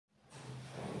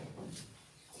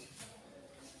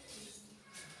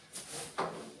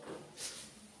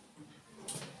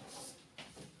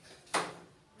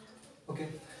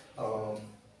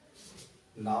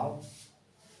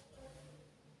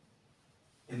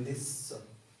in this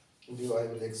video I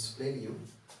will explain you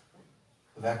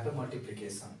vector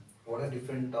multiplication. What are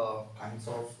different kinds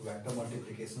of vector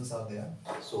multiplications are there?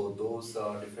 So those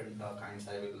different kinds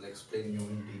I will explain you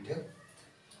in detail.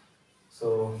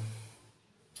 So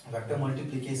vector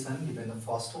multiplication, given the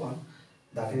first one,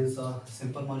 that is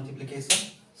simple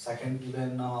multiplication. Second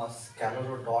given scalar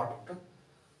or dot,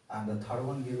 and the third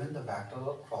one given the vector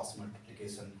or cross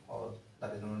multiplication, or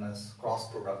that is known as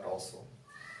cross product also.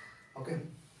 Okay.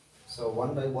 So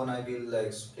one by one I will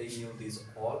explain you these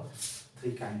all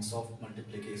three kinds of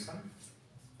multiplication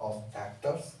of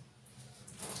vectors.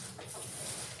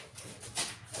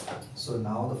 So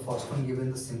now the first one given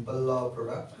the simple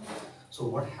product. So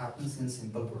what happens in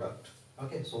simple product?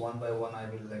 Okay, so one by one I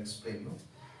will explain you.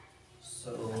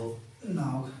 So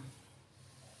now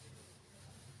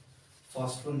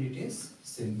first one it is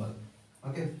simple.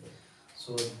 Okay,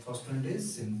 so first one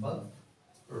is simple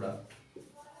product.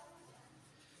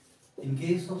 In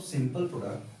case of simple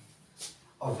product,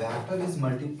 a vector is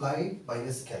multiplied by a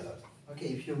scalar. Okay,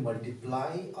 if you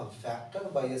multiply a vector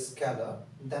by a scalar,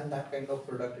 then that kind of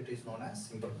product it is known as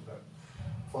simple product.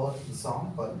 For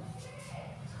example,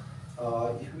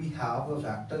 if we have a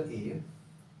vector A,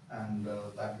 and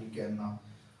that we can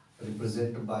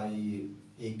represent by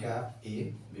a cap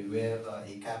A, where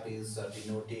a cap is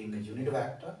denoting a unit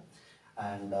vector,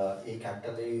 and a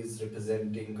capital A is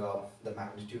representing the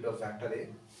magnitude of vector A.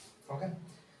 Okay,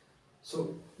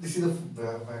 so this is a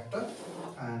vector,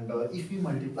 and if we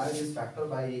multiply this vector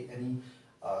by any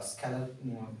scalar,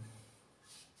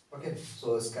 okay,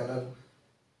 so a scalar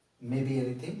may be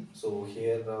anything. So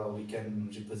here we can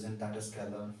represent that as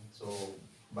scalar, so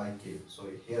by k. So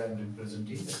here I am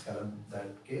representing the scalar that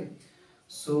k.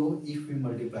 So if we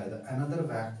multiply the another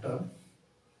vector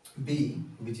b,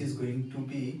 which is going to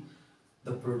be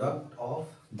the product of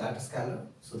that scalar,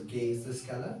 so k is the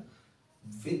scalar,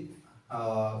 with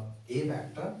a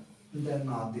vector, then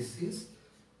this is,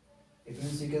 it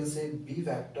means you can say b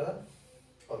vector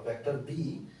or vector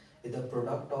b is the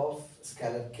product of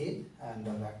scalar k and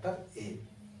the vector a.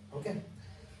 Okay,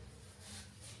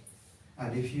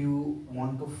 and if you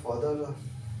want to further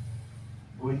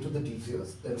go into the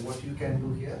details, then what you can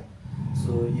do here,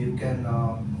 so you can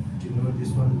denote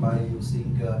this one by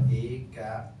using a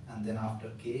cap and then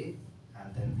after k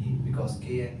and then a, because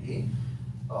k and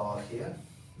a here,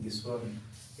 this one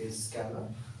is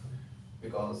scalar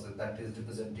because that is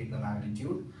representing the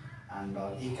magnitude, and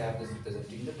a cap is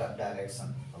representing the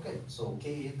direction. Okay, so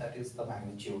k, that is the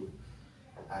magnitude,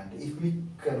 and if we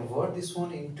convert this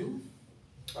one into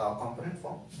component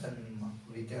form, then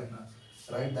we can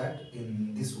write that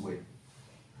in this way.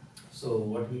 So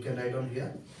what we can write on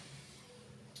here,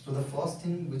 so the first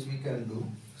thing which we can do,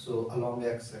 so along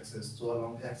x-axis, so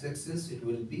along x-axis it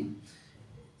will be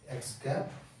x cap,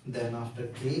 then after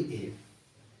ka,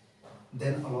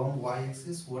 then along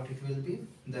y-axis what it will be,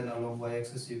 then along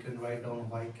y-axis you can write down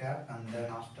y cap and then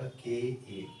after ka,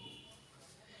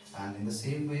 and in the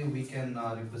same way we can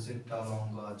represent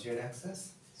along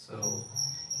z-axis. So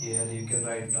here you can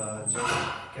write z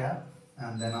cap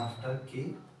and then after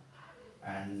k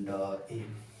and a.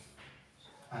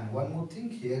 And one more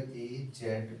thing here, a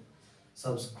z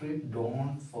subscript,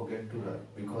 don't forget to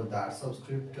write, because that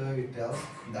subscript it tells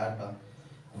that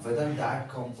whether that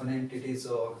component it is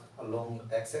along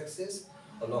x-axis,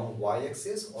 along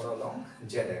y-axis or along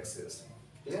z-axis.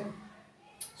 Clear?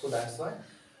 So that's why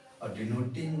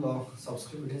denoting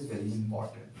subscript is very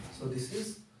important. So this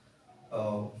is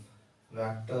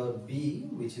vector b,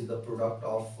 which is the product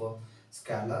of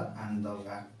scalar and the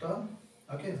vector.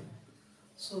 Okay,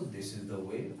 so this is the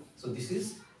way. So this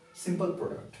is simple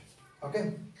product.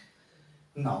 Okay,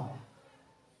 now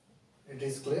it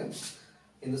is clear.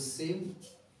 In the same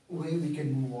way we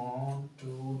can move on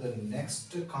to the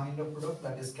next kind of product,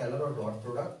 that is scalar or dot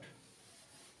product.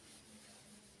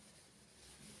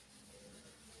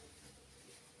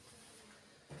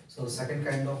 So second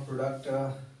kind of product,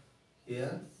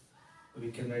 here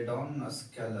we can write down a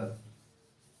scalar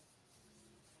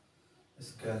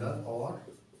or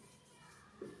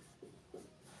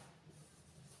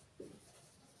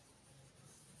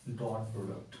dot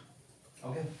product.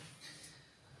 Okay,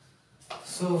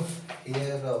 so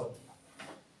here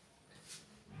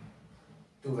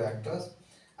two vectors,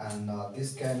 and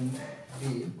this can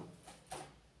be,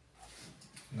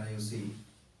 now you see,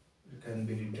 it can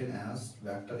be written as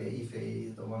vector a if a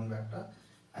is the one vector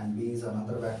and b is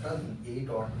another vector, then a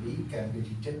dot b can be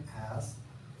written as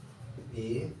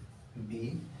a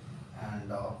b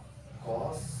and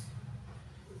cos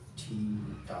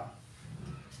theta,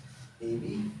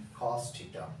 ab cos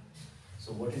theta.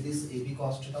 So what is this AB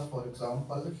cos theta? For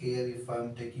example, here if I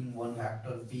am taking one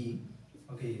vector B,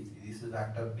 okay, this is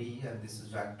vector B and this is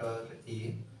vector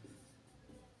A,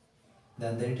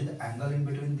 then there is the angle in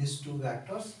between these two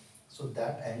vectors. So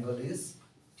that angle is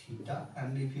theta,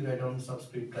 and if you write down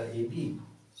subscript AB,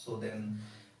 so then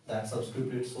that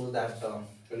subscript it shows that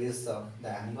it is the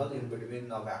angle in between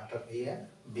vector A and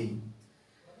B.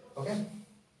 Okay,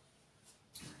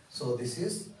 so this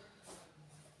is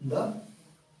the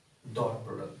dot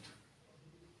product.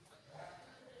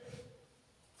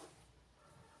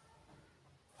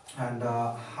 And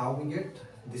how we get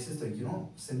this is the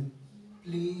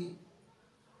simply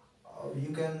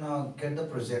you can get the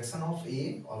projection of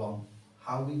A along.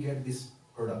 How we get this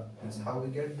product means how we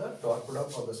get the dot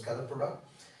product or the scalar product,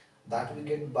 that we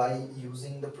get by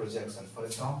using the projection. For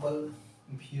example,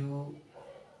 if you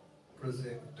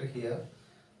project here,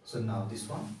 so now this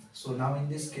one, so now in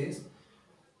this case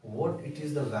what it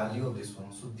is the value of this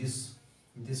one, so this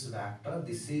vector,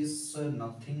 this is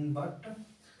nothing but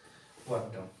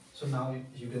what so now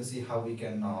you can see how we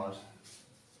can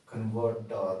convert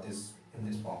this in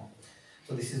this form.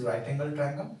 So this is right angle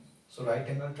triangle. So right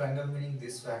angle triangle meaning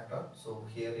this vector. So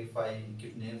here if I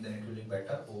give name, then it will be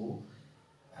better O,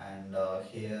 and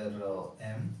here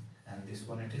M, and this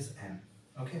one it is N.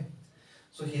 Okay.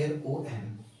 So here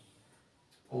OM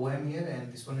here,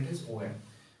 and this one it is OM.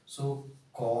 So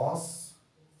cos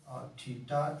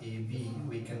theta AB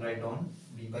we can write on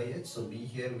B by H. So B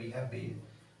here we have B.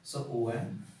 So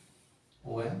OM,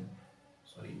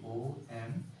 sorry,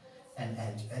 OM and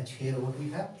H here what we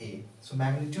have A. So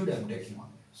magnitude I am taking on.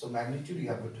 So magnitude you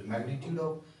have to do magnitude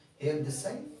of here this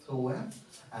side, so OM,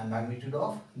 and magnitude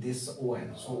of this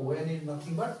ON. So ON is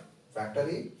nothing but factor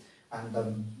A, and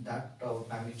that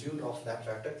magnitude of that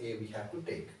factor A we have to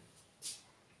take.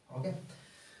 Okay.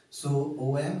 So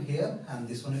OM here, and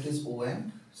this one it is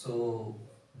ON. So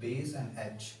base and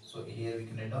H. So here we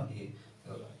can write down A.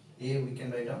 A we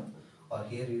can write down, or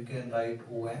here you can write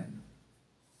ON.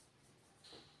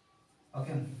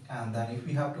 Okay, and then if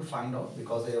we have to find out,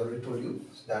 because I already told you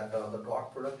that the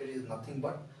dot product, it is nothing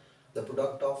but the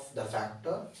product of the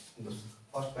factor, the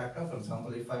first factor. For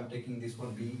example, if I am taking this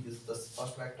one, B is the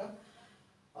first vector,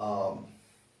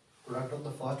 product of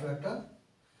the first vector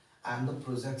and the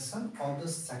projection of the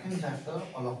second vector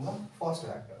along the first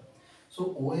vector.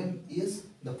 So OM is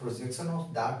the projection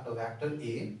of that vector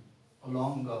A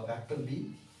along vector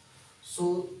B.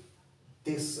 So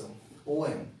this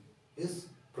OM is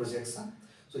projection.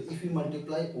 So if we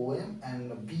multiply OM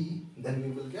and B, then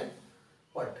we will get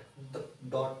what? The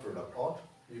dot product, or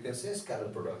you can say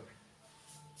scalar product.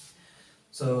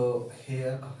 So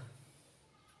here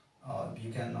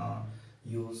you can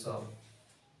use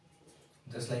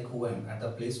just like OM, at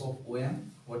the place of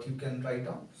OM, what you can write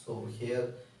down. So here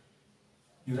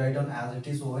you write down as it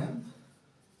is OM,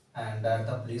 and at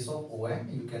the place of OM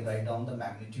you can write down the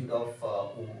magnitude of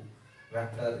O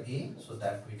vector A, so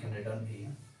that we can write down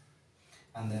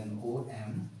A, and then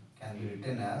OM can be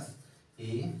written as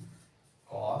A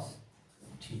cos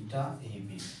theta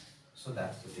AB. So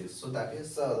that's it is. So that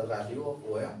is the value of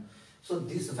OM. So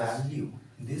this value,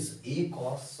 this A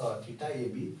cos theta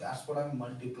AB, that's what I'm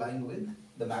multiplying with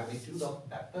the magnitude of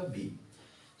vector B.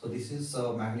 So this is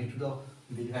magnitude of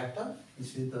B vector.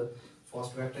 This is the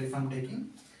first vector if I'm taking,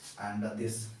 and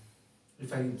this,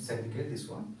 if I segregate this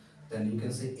one, then you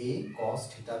can say A cos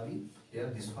theta B.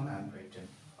 Here this one I am written.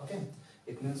 Okay,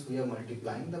 it means we are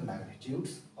multiplying the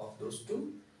magnitudes of those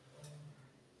two.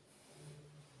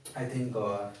 I think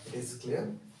it is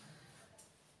clear.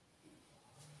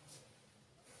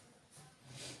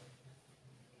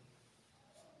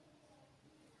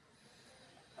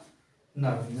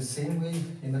 Now in the same way,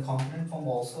 in the component form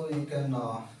also you can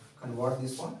convert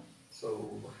this one.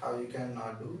 So how you can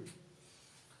do?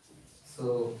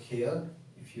 So here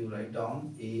if you write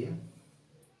down A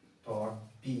dot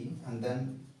B, and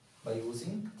then by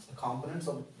using the components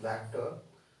of vector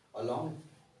along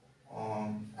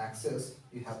axis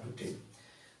you have to take.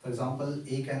 For example,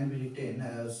 A can be written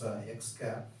as x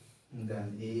cap, and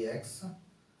then AX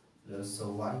plus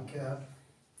y cap,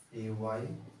 AY,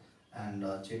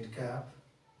 and z cap,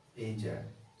 AZ.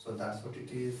 So that's what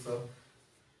it is,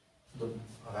 the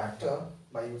vector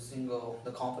by using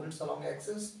the components along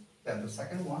axis. Then the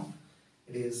second one,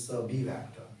 it is B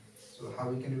vector. So how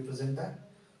we can represent that?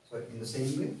 So in the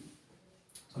same way,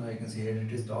 so now you can see here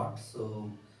it is dot. So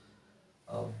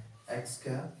x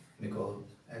cap, because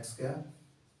x cap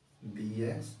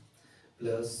bx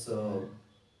plus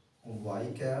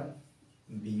y cap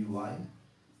by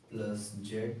plus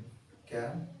z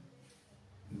cap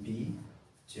bz.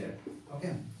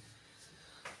 Okay.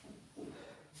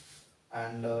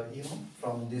 And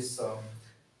from this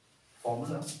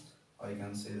formula, or you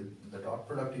can say the dot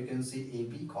product, you can see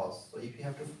AB cos. So if you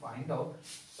have to find out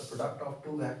the product of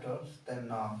two vectors,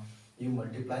 then you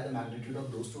multiply the magnitude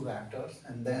of those two vectors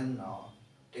and then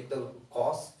take the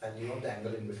cos value of the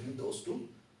angle in between those two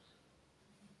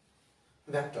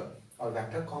vector or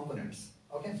vector components.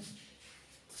 Okay.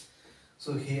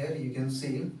 So here you can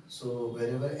see, so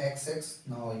wherever xx,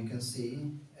 now you can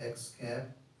see x cap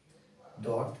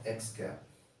dot x cap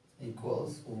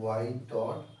equals y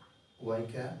dot y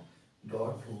cap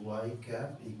dot y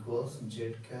cap equals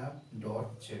z cap dot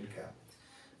z cap,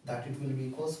 that it will be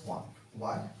equals 1.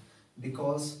 Why?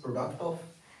 Because product of,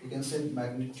 you can say,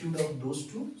 magnitude of those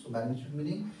two. So magnitude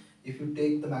meaning if you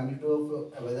take the magnitude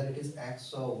of whether it is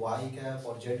x or y cap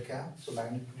or z cap, so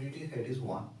magnitude it is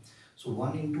 1. So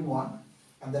 1 into 1,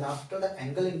 and then after the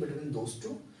angle in between those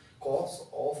two, cos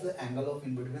of the angle of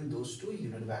in between those two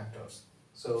unit vectors.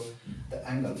 So the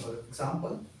angle, for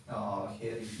example,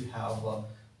 here if you have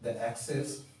the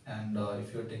axis and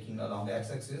if you are taking along the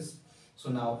x-axis,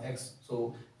 so now x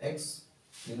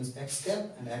means x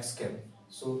cap and x cap.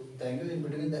 So the angle in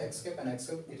between the x cap and x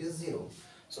cap, it is 0.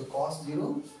 So cos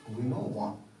 0 we know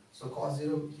 1. So cos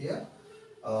 0 here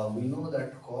we know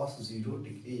that cos 0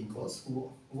 degree equals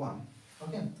 1.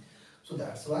 Okay. So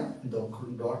that's why the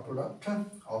dot product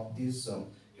of these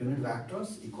unit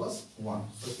vectors equals 1.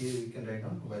 So here we can write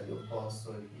down value of cos,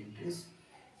 so it is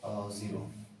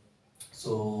 0.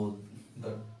 So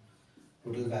the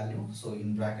total value, so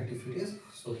in bracket if it is,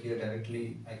 so here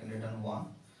directly I can write down 1,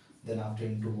 then after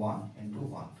into 1 into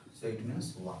 1, so it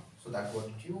means 1. So that's what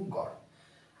you got.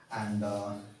 And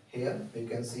here you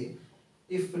can see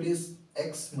if it is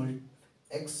x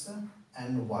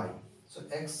and y, so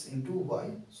x into y,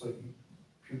 so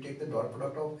if you take the dot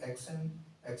product of x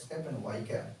cap and y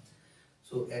cap,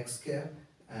 so x cap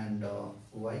and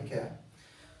y cap,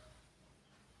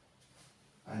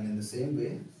 and in the same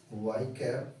way y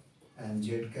cap and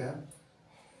z cap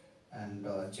and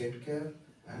z cap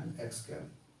and x cap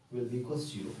will be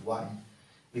equals 0. Why?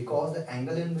 Because the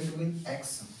angle in between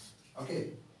x, okay,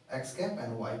 x cap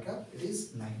and y cap, it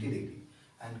is 90 degree,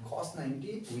 and cos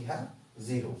 90 we have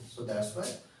 0. So that's why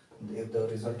if the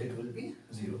result it will be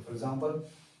 0. For example,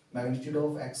 magnitude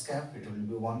of x cap, it will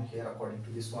be 1 here according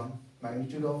to this one.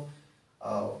 Magnitude of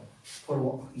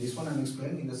for this one I'm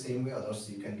explaining in the same way others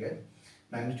you can get.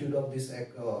 Magnitude of this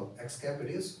x cap, it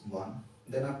is 1.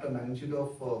 Then after magnitude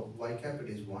of y cap, it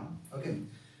is 1. Okay.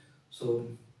 So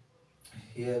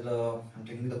here I'm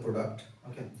taking the product.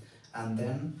 Okay. And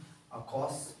then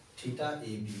cos theta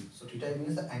AB. So theta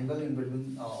means the angle in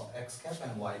between x cap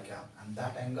and y cap, and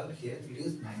that angle here it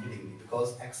is 90 degree,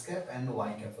 because x cap and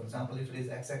y cap, for example, if it is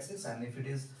x axis and if it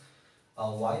is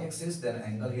y axis, then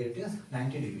angle here it is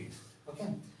 90 degrees.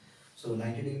 Okay. So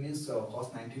 90 degree means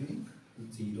cos 90 means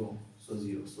 0. So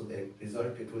 0. So the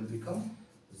result it will become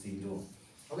 0.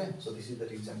 Okay. So this is the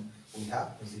reason we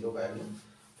have 0 value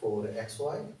for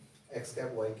xy, x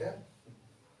cap, y cap,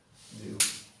 0.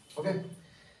 Okay.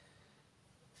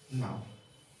 Now,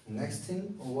 next thing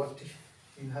what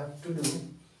you have to do.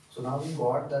 So now we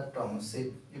got that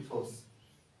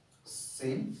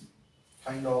same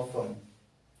kind of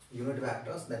unit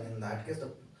vectors. Then in that case the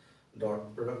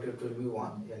dot product it will be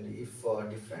 1, and if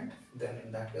different, then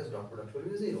in that case dot product will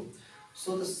be 0.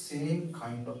 So the same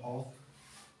kind of, or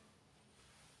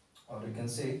you can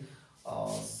say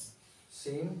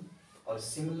same or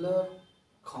similar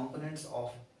components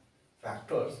of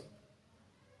vectors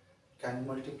can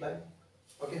multiply.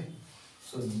 Okay.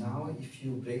 So now if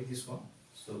you break this one,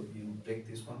 so you break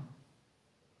this one,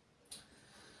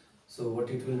 so what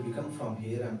it will become from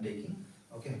here I'm taking,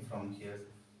 okay, from here.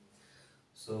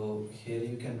 So here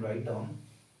you can write down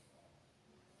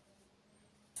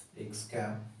x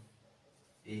cap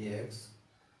ax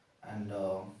and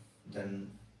then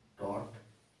dot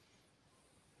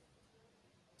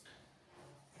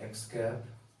x cap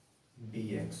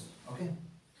bx. Okay.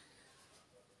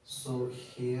 So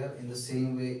here in the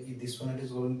same way, this one it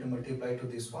is going to multiply to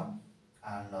this one,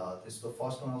 and this the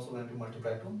first one also going to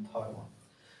multiply to third one.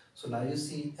 So now you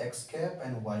see x cap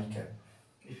and y cap.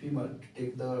 If we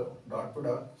take the dot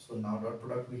product, so now dot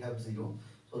product we have 0.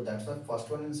 So that's why first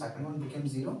one and second one became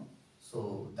 0.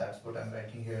 So that's what I'm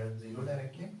writing here, 0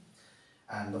 directly.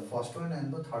 And the first one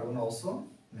and the third one also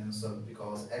means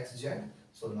because xz,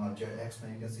 so now x, now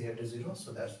you can see it is 0.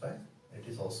 So that's why it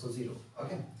is also 0.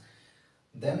 Okay.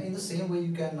 Then in the same way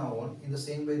you can now, in the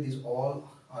same way these all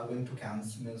are going to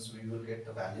cancel, means we will get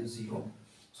the value 0.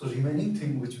 So remaining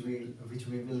thing which we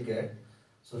will get,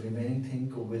 so remaining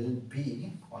thing will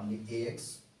be only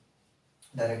ax.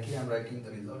 Directly I'm writing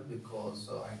the result because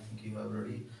I think you have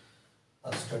already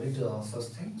studied such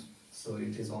things. So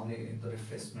it is only the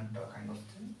replacement kind of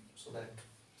thing. So that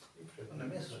if you can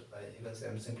miss it, you can say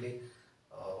I'm simply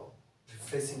uh,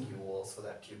 refreshing you all so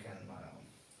that you can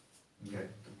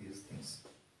get these things.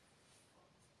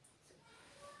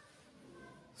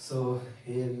 So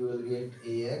here you will get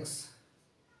ax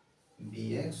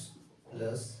bx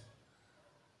plus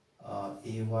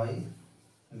ay by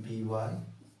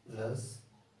plus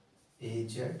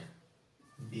az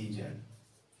bz.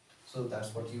 So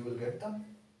that's what you will get the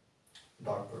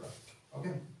dot product.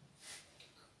 Okay.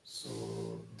 So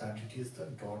that it is the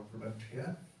dot product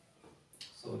here.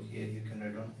 So here you can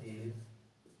write on a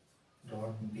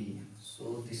dot b.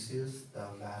 So this is the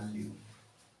value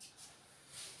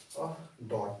of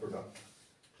dot product.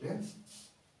 Clear?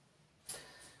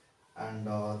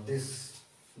 And this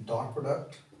dot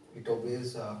product, it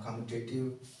obeys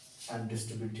commutative and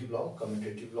distributive law.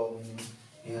 Commutative law meaning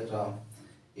here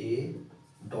a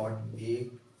dot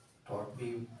b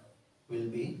will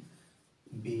be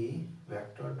b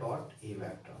vector dot a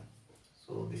vector.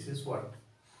 So this is what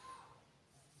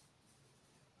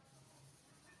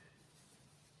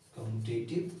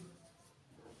commutative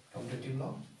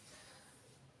law,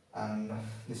 and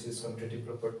this is commutative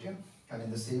property. And in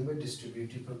the same way,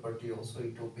 distributive property also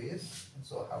it obeys.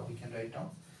 So how we can write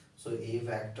down? So a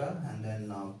vector and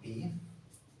then b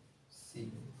c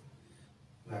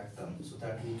vector. So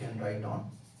that we can write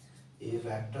down a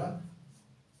vector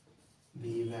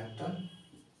b vector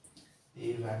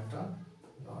a vector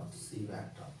dot c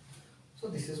vector. So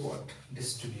this is what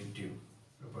distributive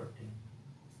property.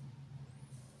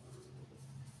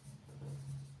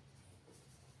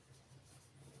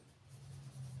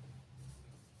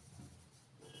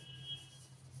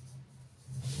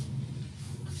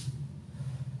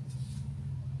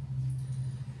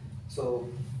 So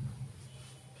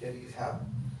here you have,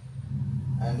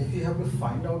 and if you have to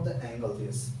find out the angle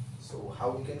this, so how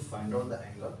we can find out the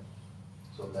angle,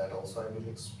 so that also I will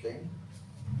explain.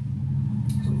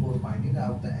 So for finding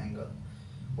out the angle,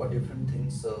 what different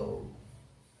things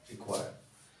require.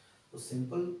 So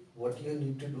simple, what you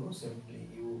need to do, simply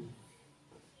you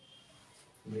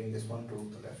bring this one to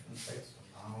the left hand side. So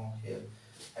now here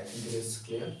I think it is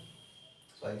clear,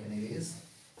 so I can erase.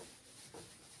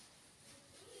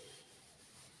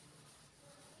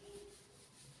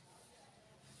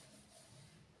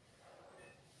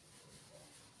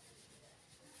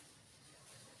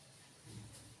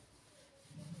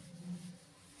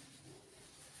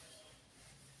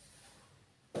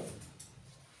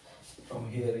 From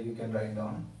here you can write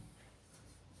down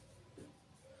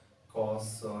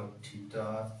cos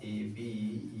theta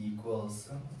AB equals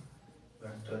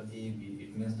vector AB.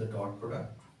 It means the dot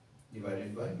product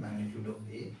divided by magnitude of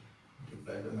A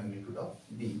multiplied by magnitude of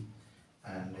B.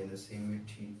 And in the same way,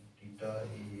 theta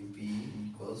AB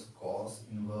equals cos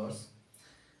inverse.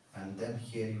 And then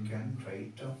here you can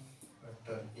write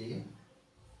vector A,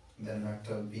 then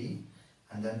vector B,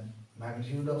 and then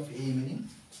magnitude of A meaning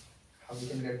how we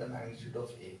can get the magnitude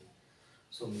of A.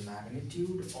 So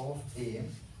magnitude of A,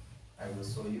 I will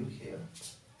show you here.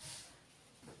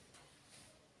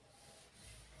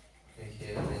 Okay,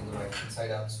 here in the right hand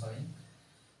side I am showing.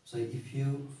 So if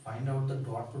you find out the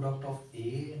dot product of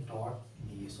A dot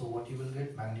B, so what you will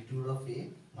get, magnitude of A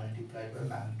multiplied by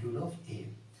magnitude of A,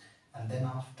 and then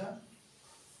after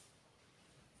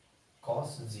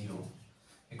cos 0,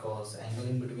 because angle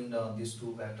in between these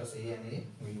two vectors A and A,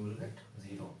 we will get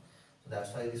 0. So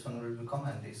that's why this one will become,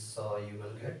 and this you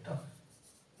will get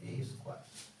A square.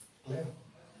 Clear?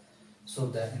 So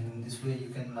that in this way you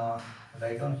can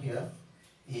write down here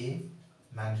A,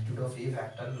 magnitude of A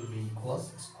vector will be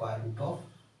equals square root of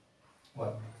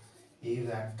what? A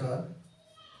vector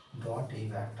dot A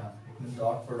vector. It means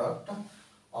dot product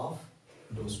of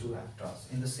those two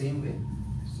vectors. In the same way,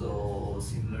 so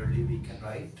similarly we can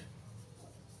write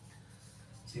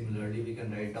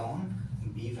down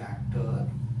B vector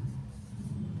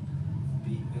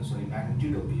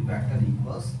magnitude of B vector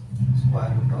equals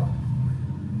square root of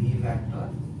B vector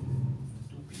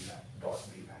to B vector dot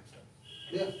B vector.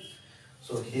 Clear?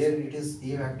 So here it is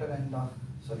A vector and A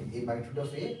magnitude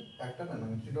of A vector and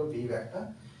magnitude of B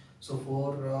vector. So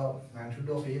for magnitude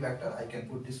of A vector, I can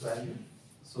put this value.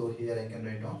 So here I can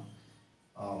write down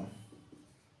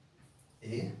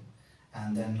A,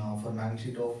 and then for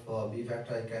magnitude of B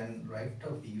vector, I can write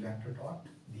B vector dot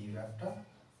B vector,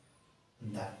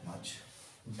 that much.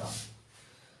 Done.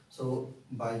 So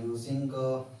by using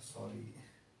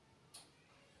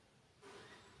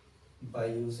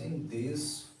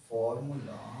this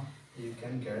formula, you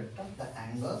can get the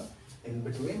angle in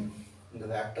between the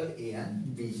vector A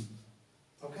and B.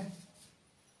 Okay.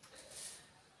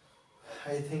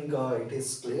 I think it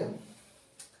is clear,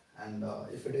 and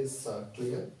if it is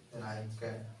clear, then I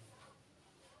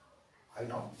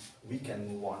know we can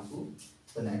move on to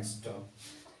the next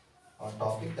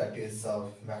topic, that is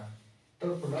vector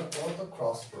product or the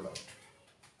cross product.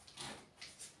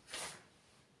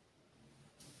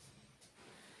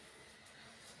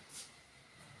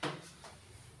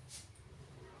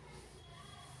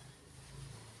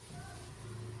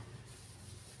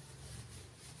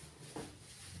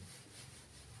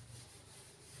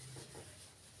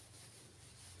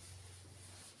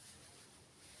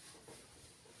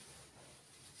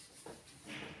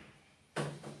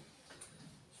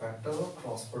 Vector or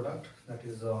cross product, that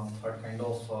is a third kind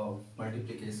of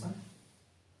multiplication.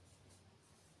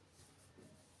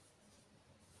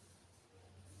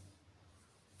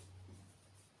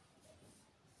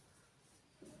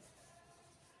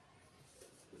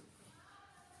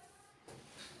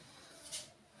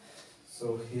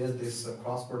 So here this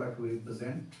cross product we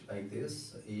represent like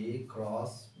this: A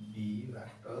cross B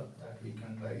vector, that we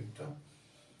can write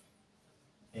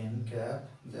n cap,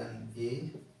 then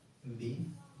A B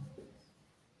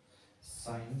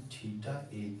sine theta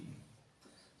AB.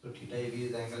 So theta AB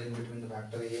is the angle in between the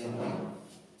vector A and B.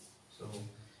 So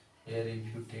here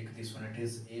if you take this one, it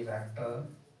is A vector,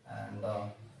 and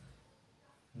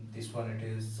this one it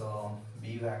is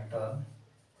B vector.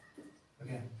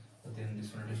 Okay, so then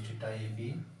this one it is theta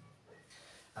AB,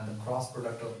 and the cross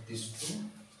product of these two,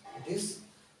 it is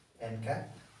n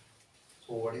cap.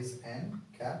 So what is n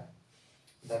cap?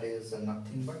 That is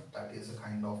nothing but that is a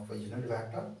kind of a unit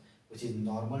vector which is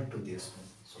normal to this one.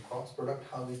 So cross product,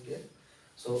 how we get?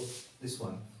 So this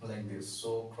one like this.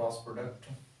 So cross product,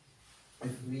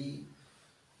 if we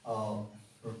or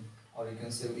you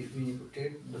can say if we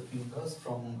rotate the fingers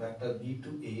from vector B to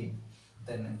A,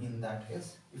 then in that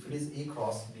case, if it is A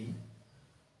cross B,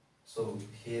 so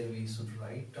here we should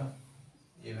write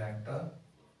A vector,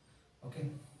 okay,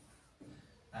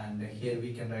 and here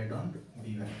we can write down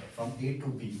B vector from A to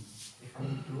B. If we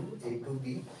do A to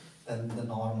B, then the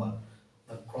normal,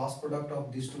 the cross product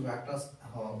of these two vectors,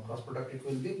 cross product, it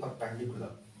will be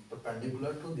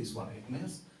perpendicular to this one. It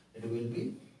means it will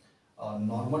be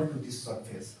normal to this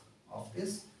surface of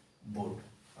this board,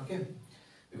 okay,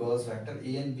 because vector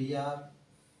A and B are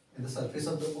in the surface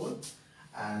of the board,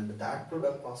 and that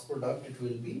product, cross product, it will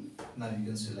be, now you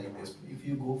can see like this. If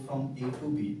you go from A to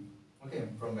B, okay,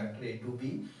 from vector A to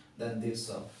B, then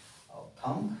this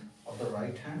thumb of the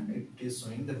right hand, it is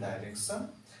showing the direction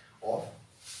of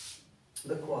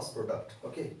the cross product,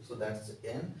 okay. So that's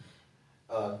n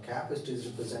cap, it is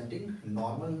representing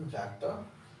normal vector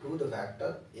to the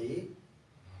vector A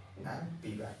and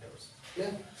B vectors,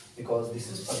 clear? Because this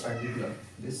is perpendicular,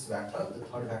 this vector, the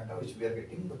third vector which we are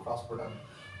getting the cross product,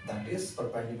 that is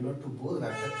perpendicular to both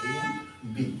vector A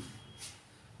and B,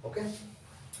 okay.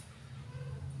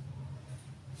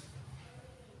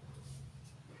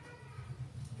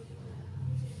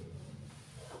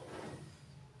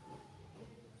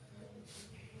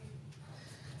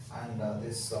 And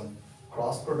this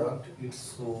cross product, it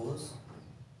shows,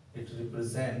 it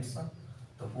represents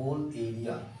the whole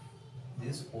area,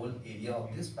 this whole area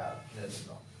of this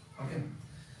parallelogram, okay.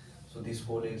 So this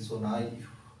whole area, so now if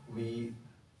we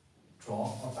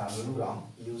draw a parallelogram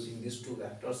using these two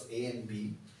vectors A and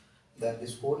B, then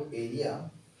this whole area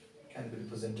can be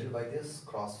represented by this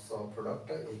cross product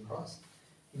A cross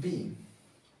B,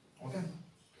 okay.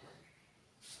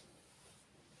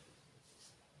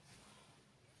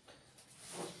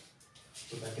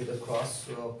 So that is the cross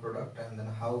product, and then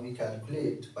how we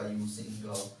calculate by using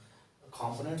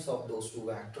components of those two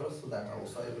vectors, so that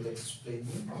also I will explain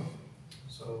you.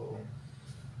 So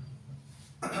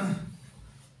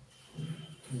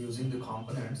using the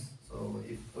components, so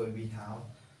if we have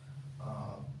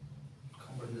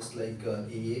components like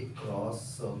A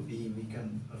cross B, we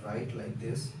can write like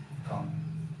this,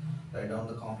 write down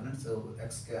the components. So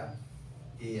x cap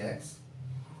AX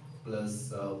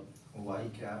plus y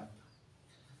cap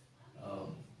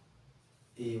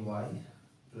AY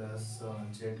plus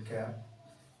z cap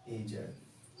AZ.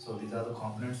 So these are the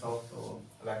components of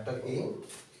vector A.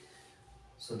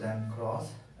 So then cross,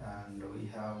 and we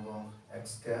have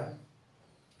x cap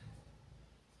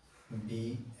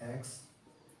BX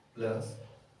plus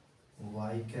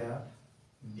y cap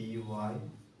BY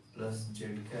plus z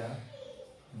cap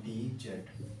BZ,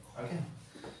 okay.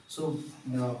 So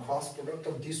cross product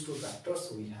of these two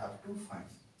vectors we have to find,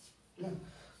 yeah.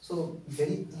 So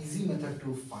very easy method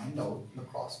to find out the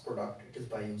cross product, it is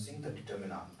by using the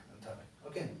determinant method,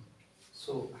 okay.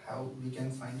 So how we can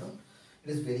find out?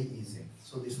 It is very easy.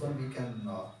 So this one we can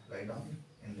write down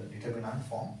in the determinant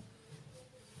form.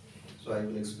 So I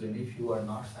will explain. If you are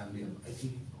not familiar, I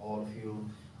think all of you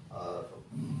are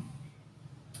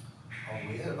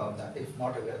aware about that. If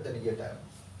not aware, then yet I am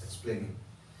explaining.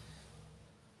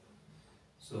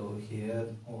 So here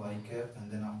y cap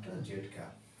and then after z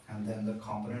cap, and then the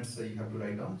components you have to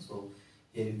write down. So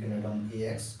here you can write down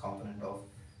ax, component of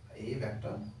a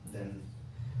vector, then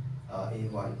ay,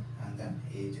 and then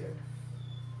az.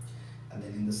 And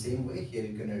then in the same way, here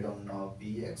you can write down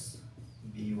bx,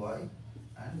 by,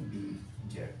 and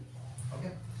bz.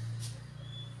 Okay.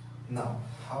 Now,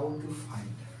 how to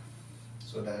find?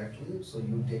 So directly, so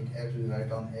you take x, you write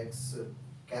down x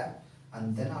cap,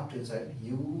 and then after inside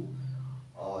you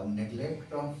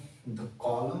neglect the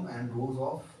column and rows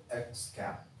of x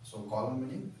cap. So column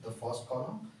meaning the first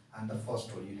column and the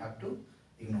first row you have to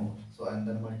ignore. So and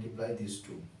then multiply these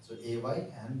two. So ay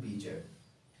and bz,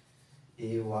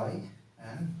 ay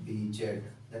and bz.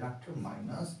 Then after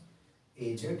minus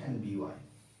az and by.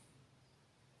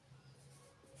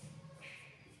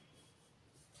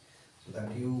 So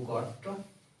that you got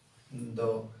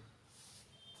the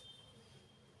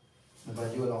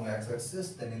value along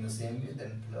x-axis. Then in the same way,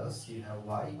 then plus you have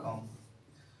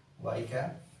y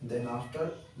cap. Then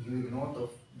after you ignore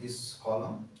this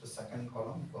column, the second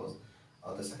column, because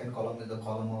the second column is the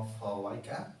column of y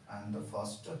cap and the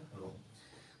first row.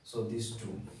 So these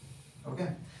two. Okay.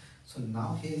 So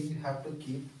now here you have to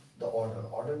keep the order.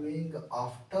 Order meaning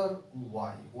after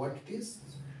y, what it is?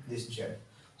 This z.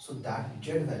 So that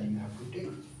z value you have to take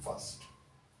first.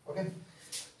 Okay.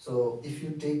 So if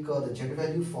you take the z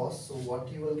value first, so what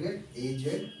you will get? Az.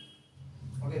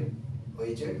 Okay.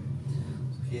 Az.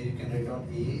 So here you can write down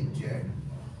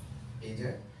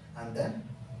az, and then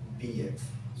bx.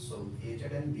 So az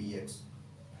and bx.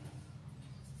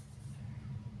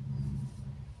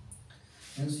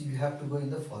 Means you have to go in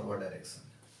the forward direction.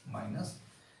 Minus,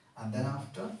 and then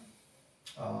after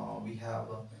we have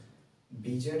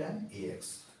bz and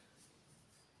ax.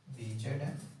 Bz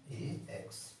and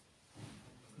ax.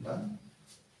 Done.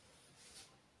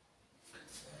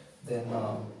 Then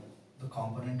the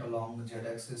component along the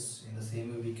z-axis, in the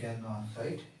same way we can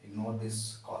write, ignore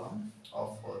this column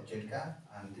of z cap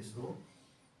and this row.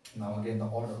 Now again the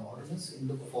order means in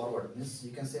the forward, means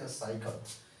you can say a cycle.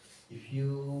 If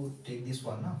you take this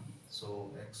one now,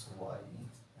 so x, y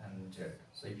and z.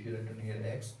 So if you return here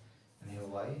x and here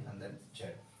y and then z.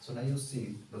 So now you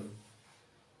see the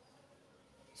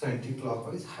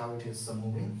anti-clockwise how it is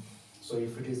moving. So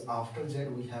if it is after z,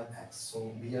 we have x.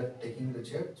 So we are taking the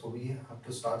z, so we have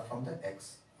to start from the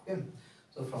x. Okay.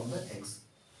 So from the x.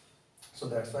 So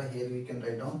that's why here we can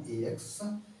write down ax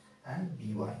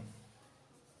and by.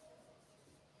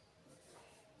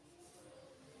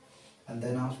 And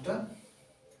then after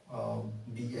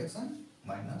bx and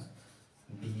minus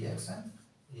bx and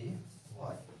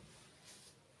ay.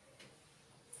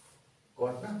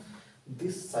 Got now?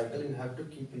 This cycle you have to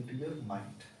keep into your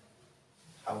mind.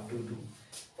 How to do?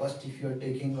 First, if you are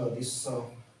taking this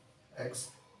x,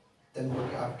 then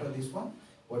what after this one?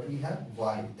 What we have?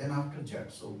 Y. Then after z.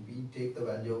 So we take the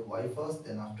value of y first,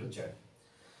 then after z.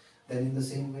 Then in the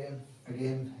same way,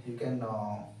 again you can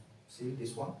see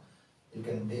this one. You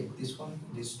can take this one,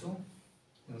 these two.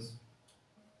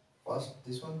 First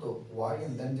this one, so y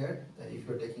and then z. If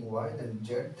you are taking y, then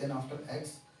z, then after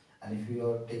x. And if you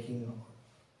are taking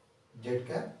z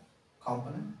cap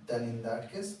component, then in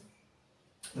that case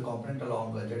the component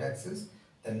along the z-axis,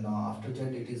 then after z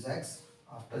it is x,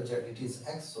 after z it is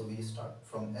x, so we start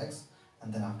from x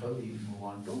and then after we move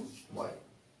on to y.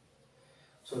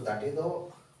 So that is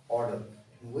the order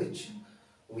in which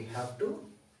we have to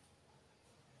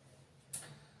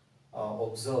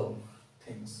observe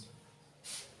things.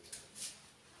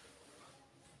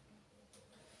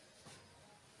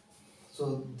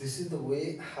 So this is the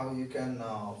way how you can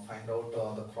find out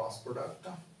the cross product.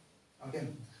 Okay.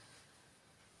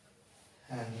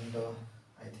 And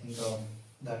I think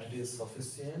that it is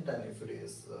sufficient, and if it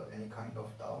is any kind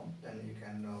of doubt, then you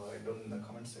can write down in the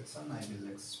comment section. I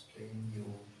will explain you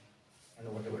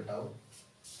and whatever doubt.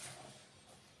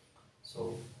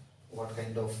 So what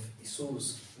kind of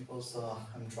issues, because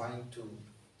I'm trying to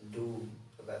do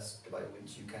the best by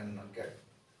which you can get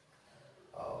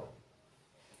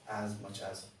as much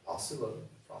as possible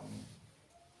from